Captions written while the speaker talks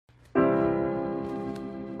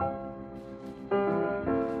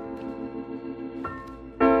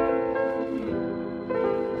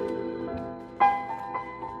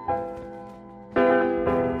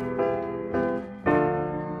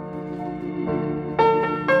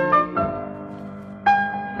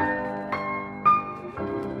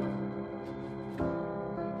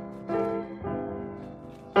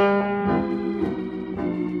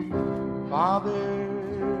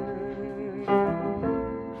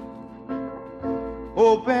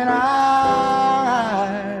open our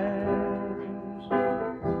eyes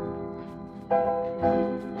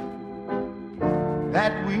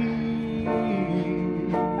that we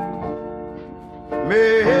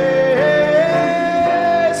may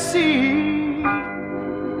see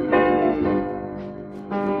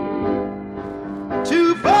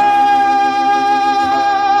to follow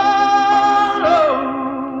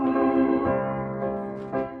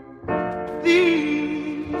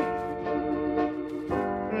thee,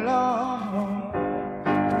 Lord.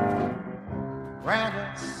 Grant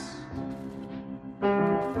us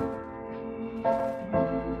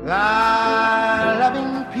thy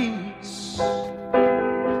loving peace,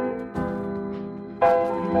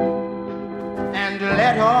 and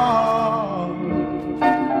let all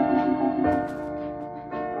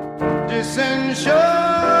dissension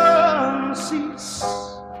cease.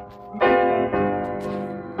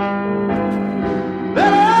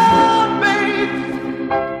 Let our faith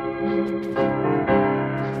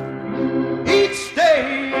each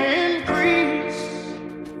day increase,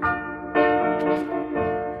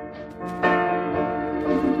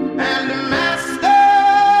 and Master,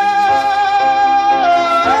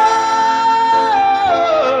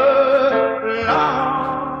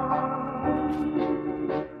 Lord,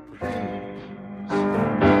 please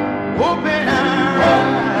open our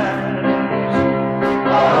eyes,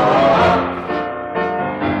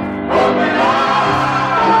 open our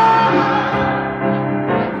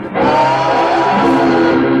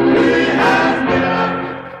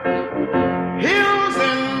hills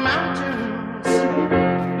and mountains.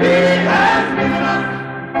 He has given us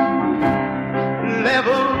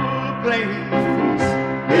level plains.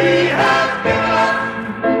 He has given us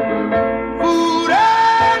food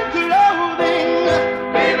and clothing,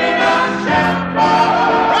 giving us shelter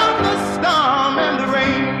from the storm and the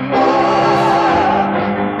rain.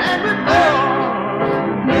 And with all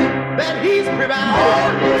that He's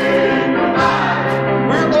provided,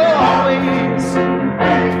 we're always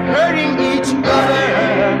hurting each other.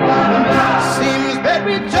 Seems that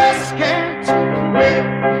we just can't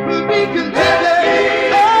be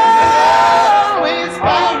contented, always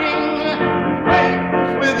fighting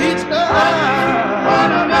with each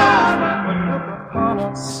other. But look upon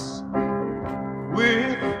us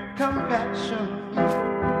with compassion,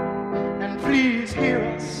 and please hear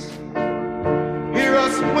us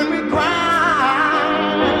when we cry,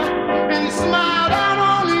 and smile down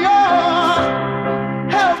on your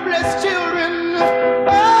helpless children.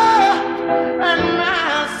 Oh, and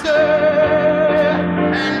Master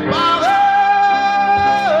and Father,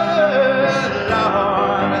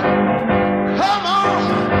 Lord, come on,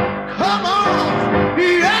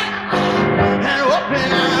 yeah, and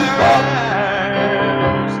open our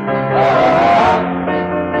eyes,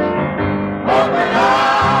 open our eyes.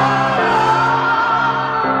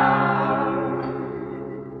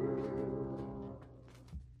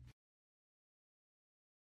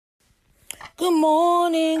 Good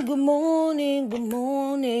morning, good morning, good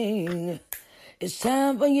morning. It's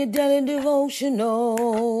time for your daily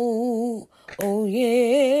devotional. Oh,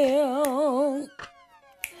 yeah.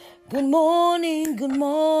 Good morning, good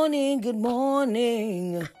morning, good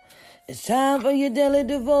morning. It's time for your daily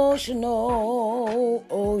devotional.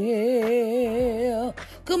 Oh, yeah.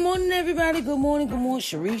 Good morning, everybody. Good morning, good morning.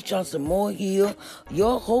 Sharice Johnson Moore here,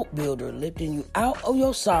 your hope builder, lifting you out of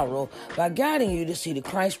your sorrow by guiding you to see the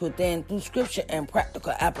Christ within through scripture and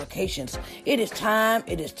practical applications. It is time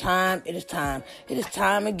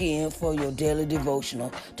again for your daily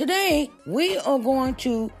devotional. Today, we are going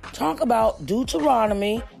to talk about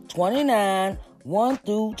Deuteronomy 29, 1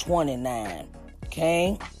 through 29.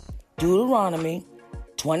 Okay? Deuteronomy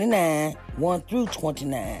 29, 1 through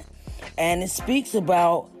 29. And it speaks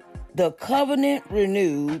about the covenant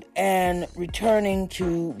renewed and returning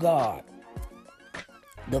to God.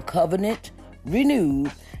 The covenant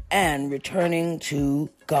renewed and returning to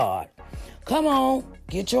God. Come on,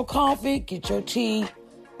 get your coffee, get your tea,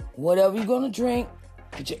 whatever you're going to drink.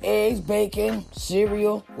 Get your eggs, bacon,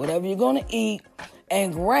 cereal, whatever you're going to eat,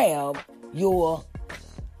 and grab your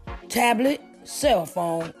tablet, cell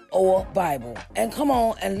phone, or Bible. And come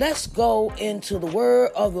on, and let's go into the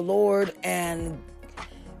word of the Lord and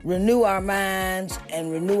renew our minds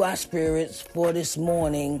and renew our spirits for this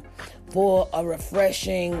morning for a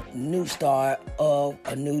refreshing new start of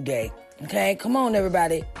a new day. Okay, come on,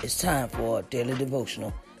 everybody. It's time for a daily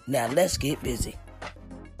devotional. Now, let's get busy.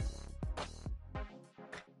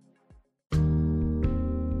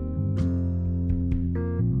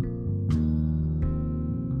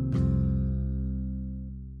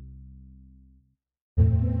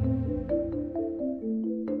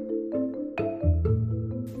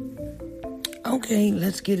 Okay,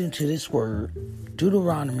 let's get into this word.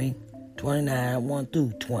 Deuteronomy 29, 1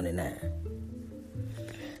 through 29.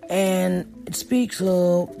 And it speaks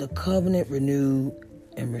of the covenant renewed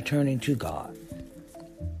and returning to God.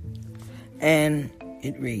 And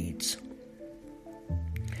it reads,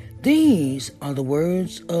 "These are the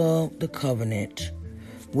words of the covenant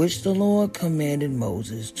which the Lord commanded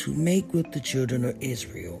Moses to make with the children of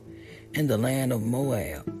Israel in the land of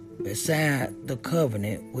Moab, beside the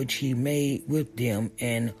covenant which he made with them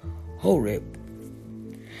in Horeb.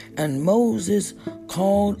 And Moses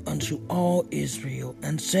called unto all Israel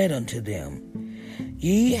and said unto them,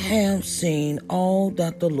 Ye have seen all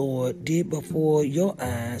that the Lord did before your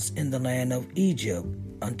eyes in the land of Egypt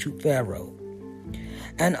unto Pharaoh,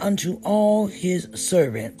 and unto all his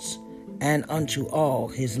servants, and unto all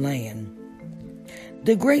his land.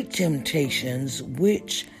 The great temptations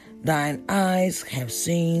which thine eyes have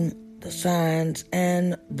seen, the signs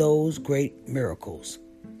and those great miracles.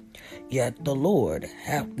 Yet the Lord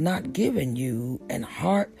hath not given you an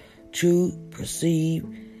heart to perceive,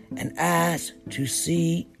 and eyes to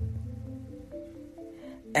see,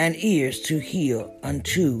 and ears to hear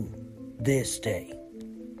unto this day.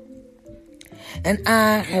 And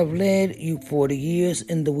I have led you 40 years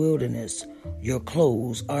in the wilderness. Your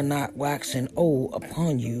clothes are not waxing old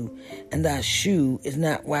upon you, and thy shoe is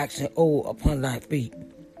not waxing old upon thy feet.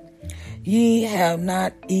 Ye have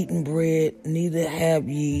not eaten bread, neither have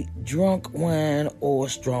ye drunk wine or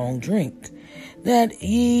strong drink, that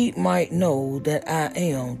ye might know that I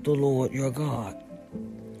am the Lord your God.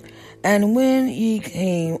 And when ye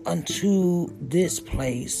came unto this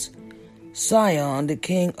place, Sihon the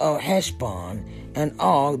king of Heshbon and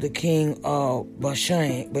Og the king of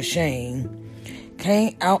Bashan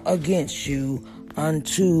came out against you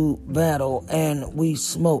unto battle, and we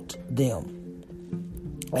smote them.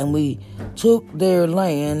 And we took their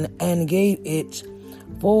land and gave it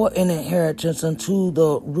for an inheritance unto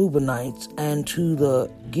the Reubenites and to the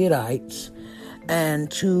Gadites and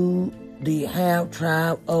to the half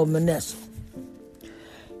tribe of Manasseh.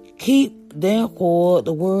 Keep therefore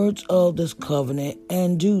the words of this covenant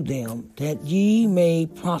and do them, that ye may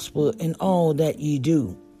prosper in all that ye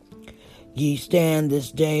do. Ye stand this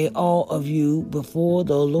day, all of you, before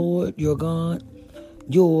the Lord your God,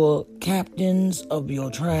 your captains of your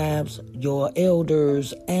tribes, your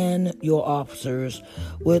elders, and your officers,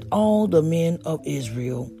 with all the men of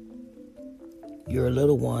Israel, your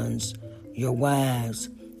little ones, your wives,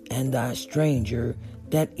 and thy stranger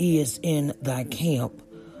that is in thy camp,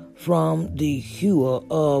 from the hewer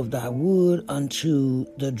of thy wood unto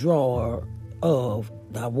the drawer of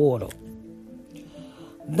thy water,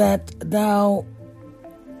 that thou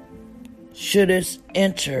shouldest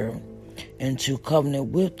enter into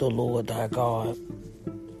covenant with the Lord thy God,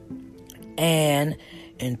 and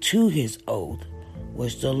into his oath,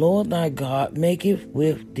 which the Lord thy God maketh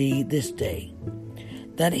with thee this day,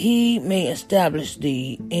 that he may establish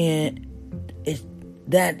thee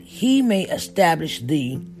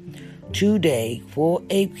today for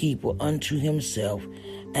a people unto himself,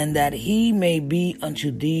 and that he may be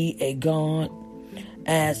unto thee a God,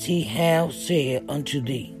 as he hath said unto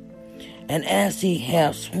thee, and as he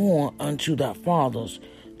hath sworn unto thy fathers,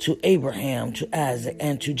 to Abraham, to Isaac,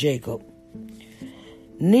 and to Jacob.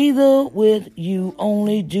 Neither with you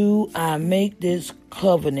only do I make this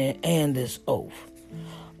covenant and this oath,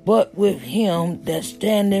 but with him that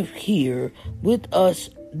standeth here with us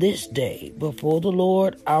this day before the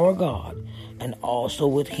Lord our God, and also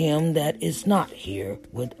with him that is not here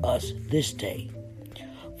with us this day.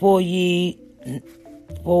 For ye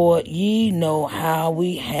know how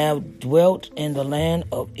we have dwelt in the land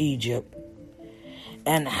of Egypt,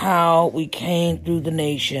 and how we came through the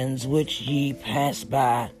nations which ye passed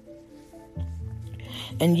by.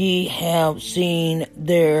 And ye have seen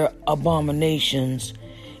their abominations,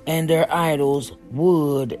 and their idols,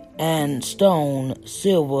 wood and stone,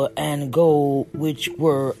 silver and gold, which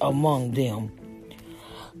were among them.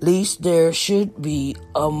 Lest there should be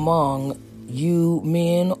among you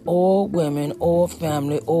men or women or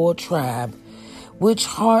family or tribe, which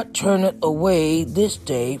heart turneth away this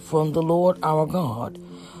day from the Lord our God,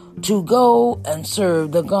 to go and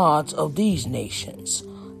serve the gods of these nations.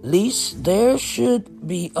 Lest there should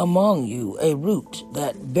be among you a root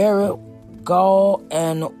that beareth gall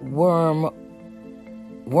and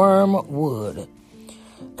wormwood.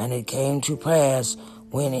 And it came to pass,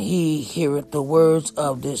 when he heareth the words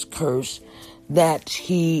of this curse, that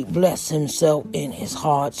he blessed himself in his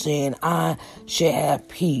heart, saying, I shall have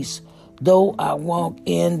peace, though I walk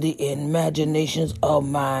in the imaginations of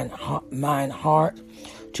mine heart,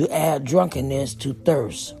 to add drunkenness to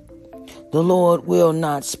thirst. the Lord will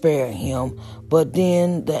not spare him, but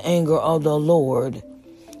then the anger of the Lord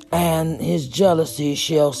and his jealousy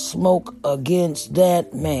shall smoke against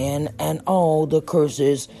that man, and all the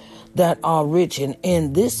curses that are written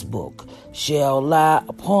in this book shall lie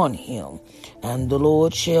upon him, and the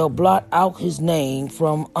Lord shall blot out his name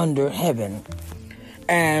from under heaven,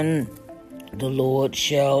 and the Lord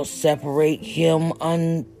shall separate him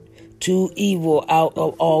unto evil out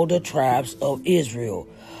of all the tribes of Israel,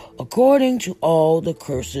 according to all the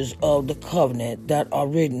curses of the covenant that are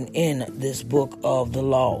written in this book of the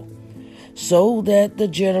law, so that the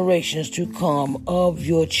generations to come of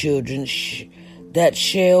your children that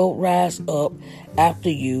shall rise up after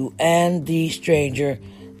you, and the stranger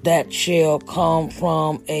that shall come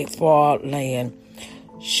from a far land,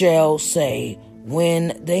 shall say,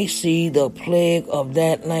 when they see the plague of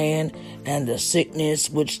that land, and the sickness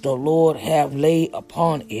which the Lord hath laid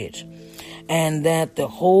upon it, and that the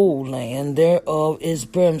whole land thereof is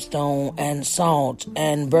brimstone and salt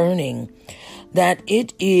and burning, that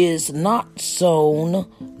it is not sown,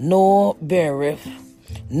 nor beareth,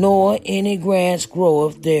 nor any grass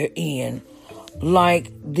groweth therein,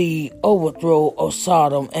 like the overthrow of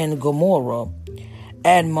Sodom and Gomorrah,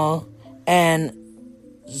 Admah, and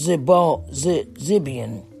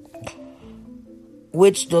Zibeon,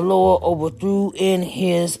 which the Lord overthrew in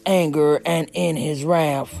his anger and in his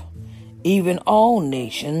wrath. Even all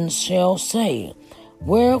nations shall say,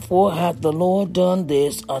 wherefore hath the Lord done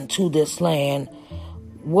this unto this land?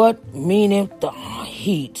 What meaneth the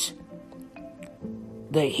heat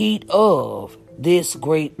of this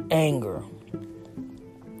great anger?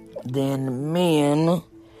 Then men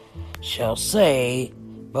shall say,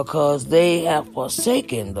 because they have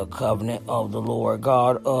forsaken the covenant of the Lord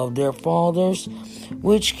God of their fathers,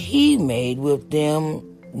 which he made with them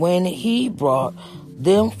when he brought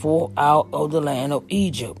them forth out of the land of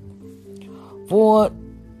Egypt. For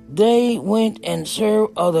they went and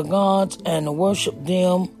served other gods and worshipped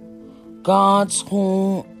them, gods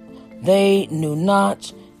whom they knew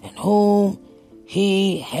not, and whom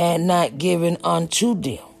he had not given unto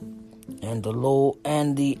them.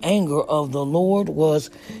 And the anger of the Lord was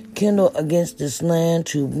kindled against this land,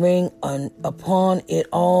 to bring upon it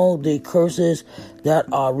all the curses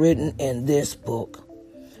that are written in this book.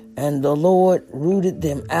 And the Lord rooted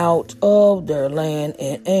them out of their land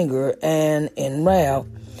in anger and in wrath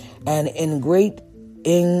and in great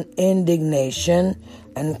indignation,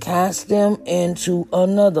 and cast them into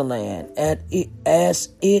another land, as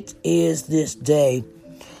it is this day.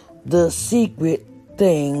 The secret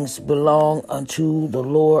things belong unto the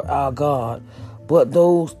Lord our God, but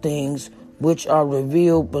those things which are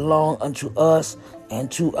revealed belong unto us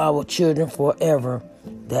and to our children forever,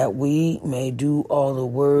 that we may do all the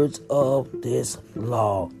words of this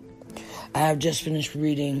law. I have just finished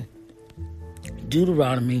reading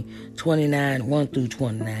Deuteronomy 29, 1 through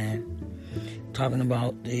 29, talking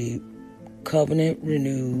about the covenant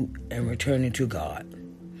renewed and returning to God.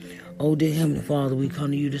 Oh, dear Heavenly Father, we come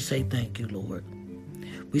to you to say thank you, Lord.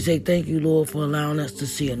 We say thank you, Lord, for allowing us to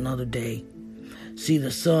see another day. See,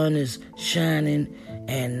 the sun is shining,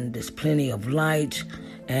 and there's plenty of light,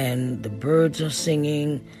 and the birds are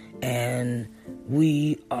singing, and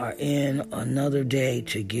we are in another day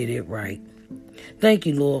to get it right. Thank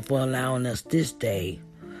you, Lord, for allowing us this day,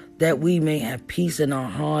 that we may have peace in our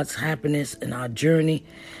hearts, happiness in our journey,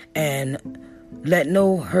 and let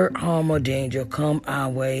no hurt, harm, or danger come our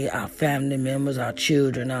way, our family members, our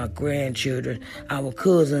children, our grandchildren, our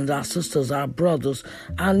cousins, our sisters, our brothers,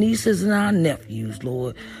 our nieces, and our nephews,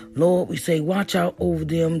 Lord. Lord, we say watch out over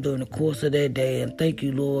them during the course of their day, and thank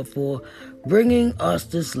you, Lord, for bringing us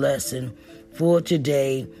this lesson for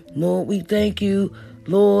today. Lord, we thank you,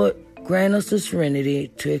 Lord. Grant us the serenity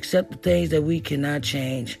to accept the things that we cannot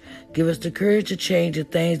change. Give us the courage to change the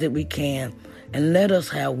things that we can. And let us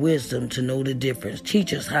have wisdom to know the difference.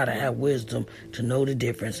 Teach us how to have wisdom to know the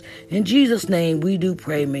difference. In Jesus' name we do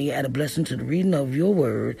pray. May you add a blessing to the reading of your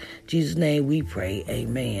word. In Jesus' name we pray.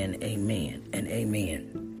 Amen, amen, and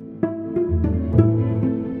amen.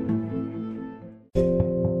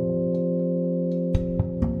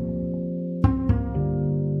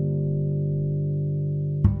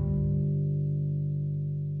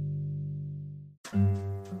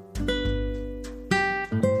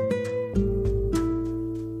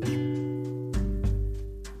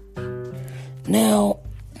 Now,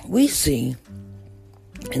 we see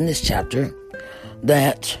in this chapter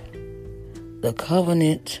that the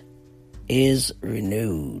covenant is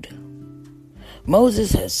renewed.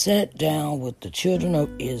 Moses has sat down with the children of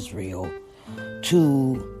Israel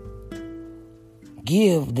to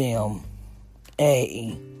give them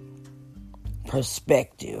a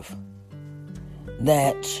perspective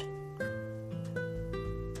that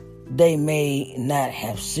they may not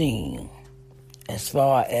have seen as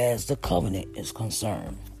far as the covenant is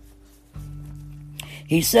concerned.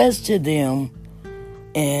 He says to them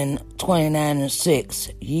in 29:6,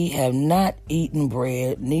 ye have not eaten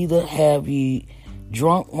bread, neither have ye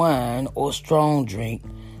drunk wine or strong drink,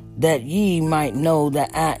 that ye might know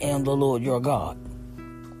that I am the Lord your God.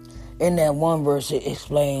 In that one verse, it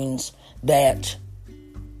explains that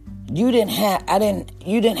you didn't have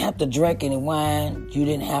to drink any wine. You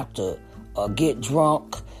didn't have to get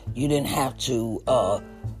drunk. You didn't have to,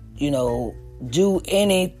 do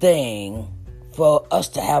anything for us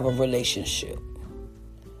to have a relationship.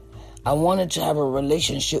 I wanted to have a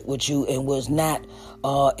relationship with you, and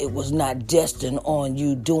it was not destined on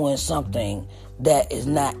you doing something that is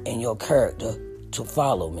not in your character to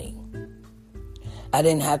follow me. I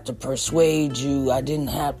didn't have to persuade you. I didn't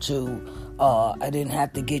have to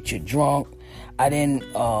get you drunk.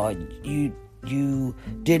 You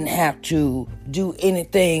didn't have to do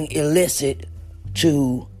anything illicit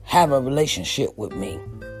to have a relationship with me.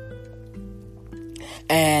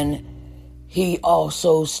 And he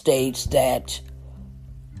also states that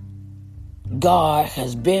God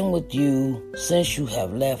has been with you since you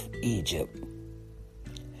have left Egypt.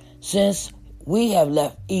 Since we have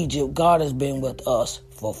left Egypt, God has been with us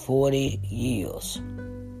for 40 years.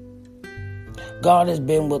 God has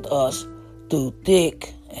been with us through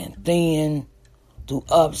thick and thin, through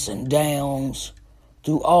ups and downs,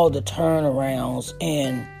 through all the turnarounds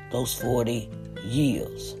in those 40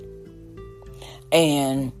 years.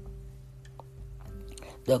 And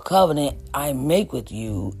the covenant I make with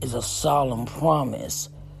you is a solemn promise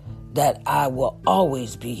that I will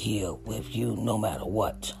always be here with you no matter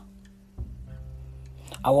what.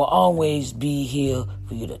 I will always be here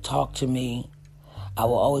for you to talk to me. I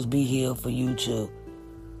will always be here for you to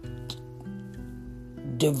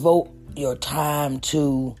devote your time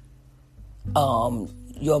to.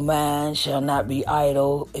 Your mind shall not be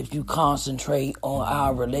idle if you concentrate on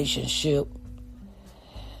our relationship.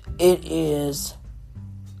 It is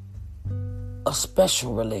a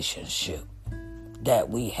special relationship that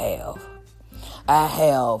we have. I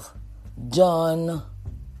have done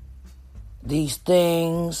these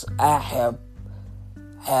things. I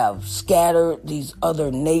have scattered these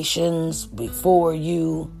other nations before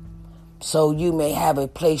you, so you may have a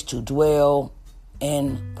place to dwell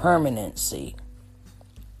in permanency.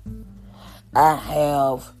 I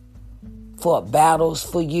have fought battles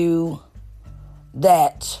for you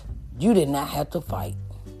that you did not have to fight.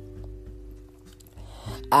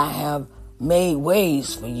 I have made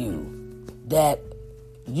ways for you that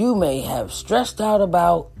you may have stressed out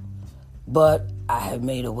about, but I have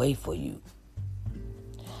made a way for you.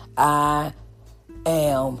 I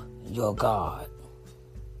am your God.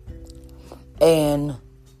 And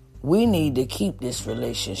we need to keep this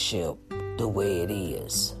relationship the way it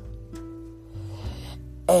is.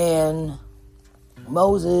 And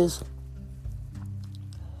Moses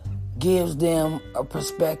gives them a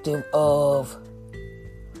perspective of,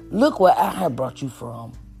 look where I have brought you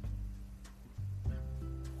from.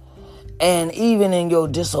 And even in your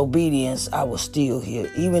disobedience, I was still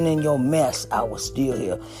here. Even in your mess, I was still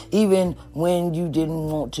here. Even when you didn't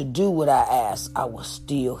want to do what I asked, I was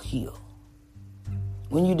still here.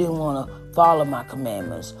 When you didn't want to follow my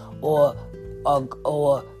commandments or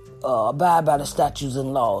abide by the statutes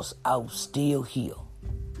and laws, I was still here.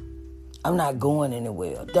 I'm not going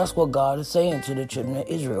anywhere. That's what God is saying to the children of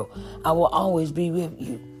Israel. I will always be with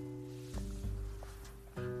you.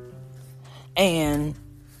 And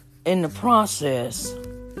in the process,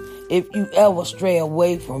 if you ever stray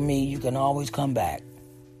away from me, you can always come back.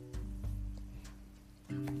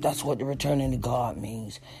 That's what the returning to God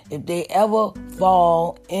means. If they ever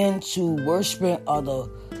fall into worshiping other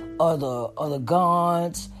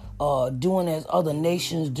gods, doing as other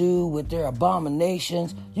nations do with their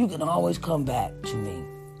abominations, you can always come back to me.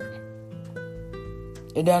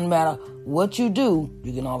 It doesn't matter what you do,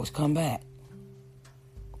 you can always come back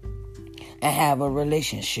and have a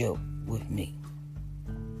relationship with me.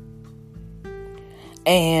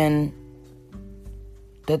 And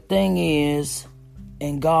the thing is,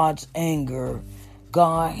 in God's anger,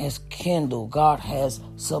 God has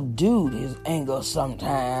subdued his anger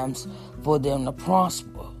sometimes for them to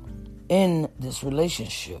prosper in this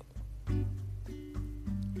relationship.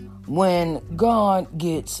 When God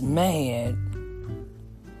gets mad,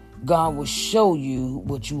 God will show you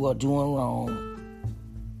what you are doing wrong.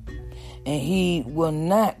 And he will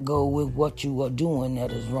not go with what you are doing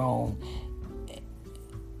that is wrong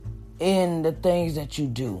in the things that you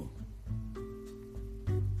do.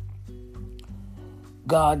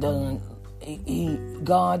 God doesn't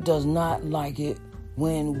God does not like it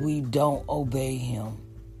when we don't obey him.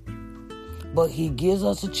 But he gives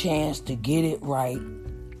us a chance to get it right,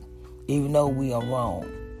 even though we are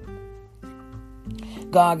wrong.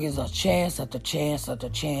 God gives us chance after chance after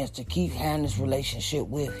chance to keep having this relationship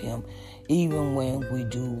with him, even when we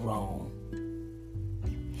do wrong.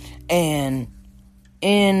 And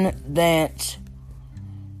in that,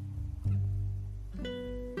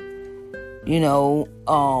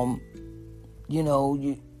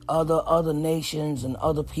 other nations and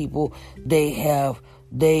other people, they have,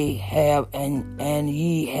 and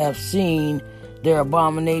ye have seen their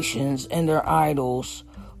abominations and their idols,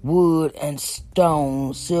 wood and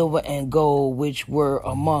stone, silver and gold, which were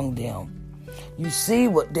among them. You see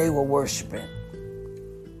what they were worshiping.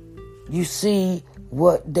 You see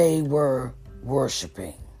what they were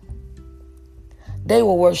worshiping. They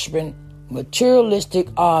were worshiping materialistic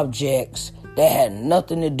objects that had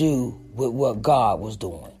nothing to do with what God was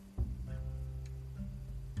doing.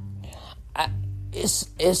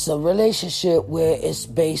 It's a relationship where it's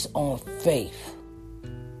based on faith.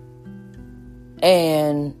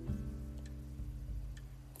 And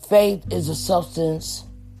faith is a substance.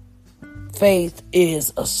 Faith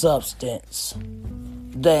is a substance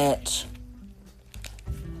that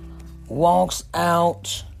walks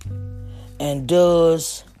out and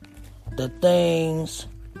does the things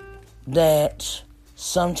that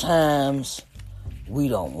sometimes we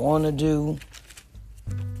don't want to do.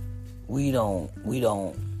 We don't.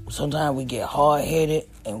 Sometimes we get hard-headed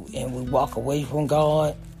and we walk away from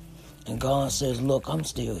God. And God says, look, I'm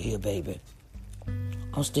still here, baby.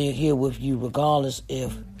 I'm still here with you, regardless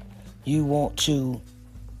if you want to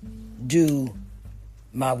do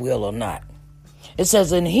my will or not. It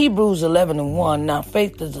says in Hebrews 11:1, now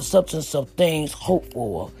faith is the substance of things hoped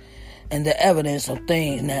for and the evidence of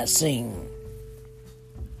things not seen.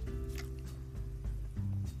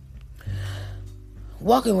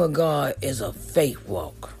 Walking with God is a faith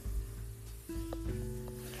walk.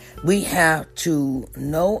 We have to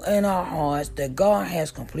know in our hearts that God has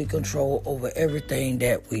complete control over everything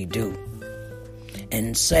that we do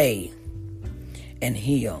and say and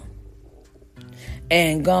hear.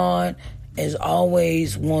 And God is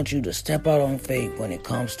always wants you to step out on faith when it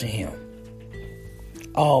comes to him.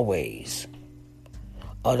 Always.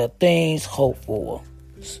 Are the things hoped for.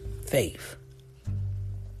 Faith.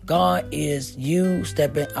 God is you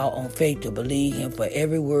stepping out on faith to believe him for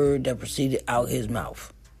every word that proceeded out his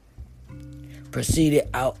mouth. Proceeded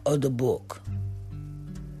out of the book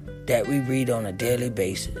that we read on a daily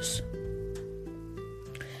basis.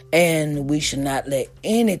 And we should not let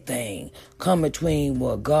anything come between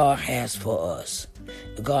what God has for us.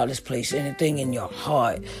 If God has placed anything in your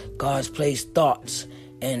heart, God's placed thoughts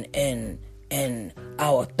and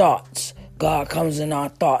our thoughts. God comes in our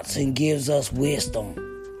thoughts and gives us wisdom.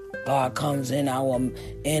 God comes in our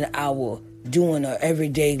doing our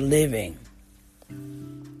everyday living.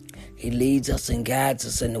 He leads us and guides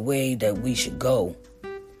us in the way that we should go,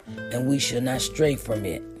 and we should not stray from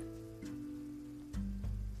it.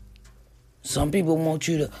 Some people want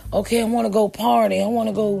you to, okay, I want to go party. I want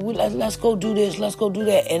to go, let's go do this, let's go do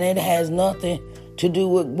that. And it has nothing to do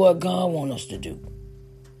with what God wants us to do.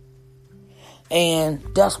 And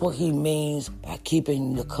that's what he means by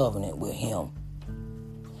keeping the covenant with him.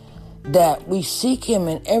 That we seek him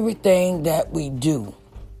in everything that we do.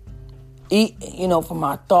 From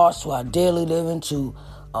our thoughts to our daily living to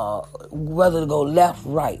whether to go left,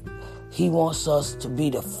 right. He wants us to be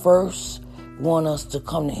the first, want us to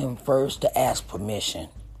come to him first to ask permission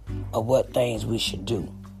of what things we should do.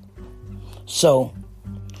 So,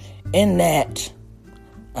 in that,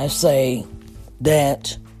 I say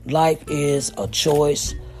that life is a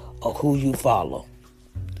choice of who you follow.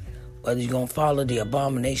 Whether you're going to follow the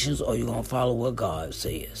abominations or you're going to follow what God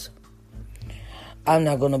says. I'm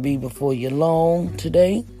not going to be before you long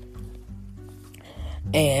today.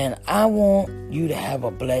 And I want you to have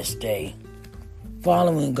a blessed day.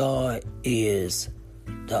 Following God is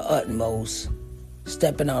the utmost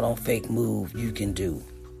stepping out on faith move you can do.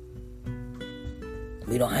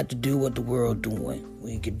 We don't have to do what the world doing.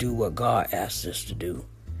 We can do what God asks us to do.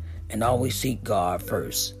 And always seek God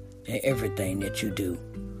first in everything that you do.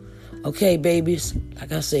 Okay, babies,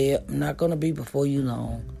 like I said, I'm not going to be before you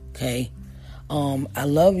long, okay? I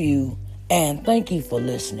love you, and thank you for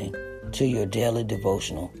listening to your daily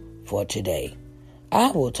devotional for today. I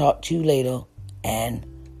will talk to you later, and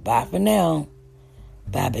bye for now.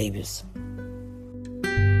 Bye, babies.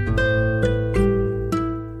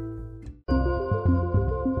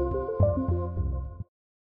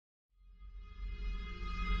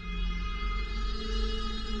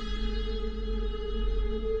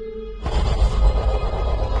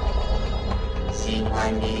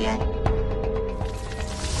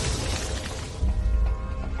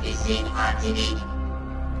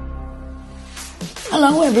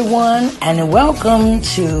 Hello, everyone, and welcome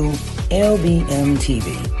to LBM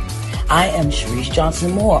TV. I am Sharice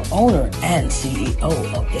Johnson Moore, owner and CEO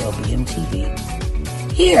of LBM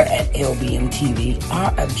TV. Here at LBM TV,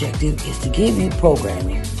 our objective is to give you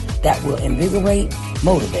programming that will invigorate,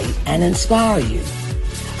 motivate, and inspire you.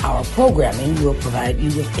 Our programming will provide you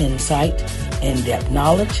with insight, in-depth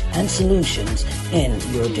knowledge, and solutions in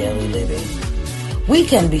your daily living. We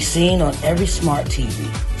can be seen on every smart TV,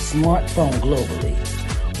 smartphone globally.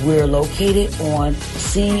 We're located on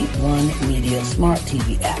C1 Media Smart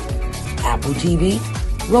TV app, Apple TV,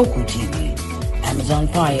 Roku TV, Amazon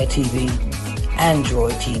Fire TV,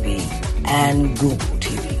 Android TV, and Google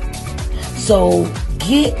TV. So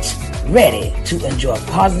get ready to enjoy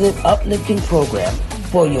positive, uplifting program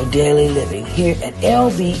for your daily living here at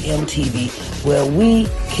LBM TV, where we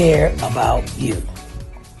care about you.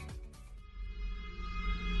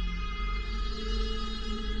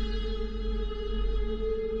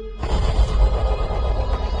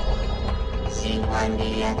 C1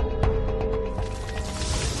 Media.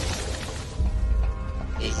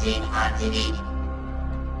 Is it on TV?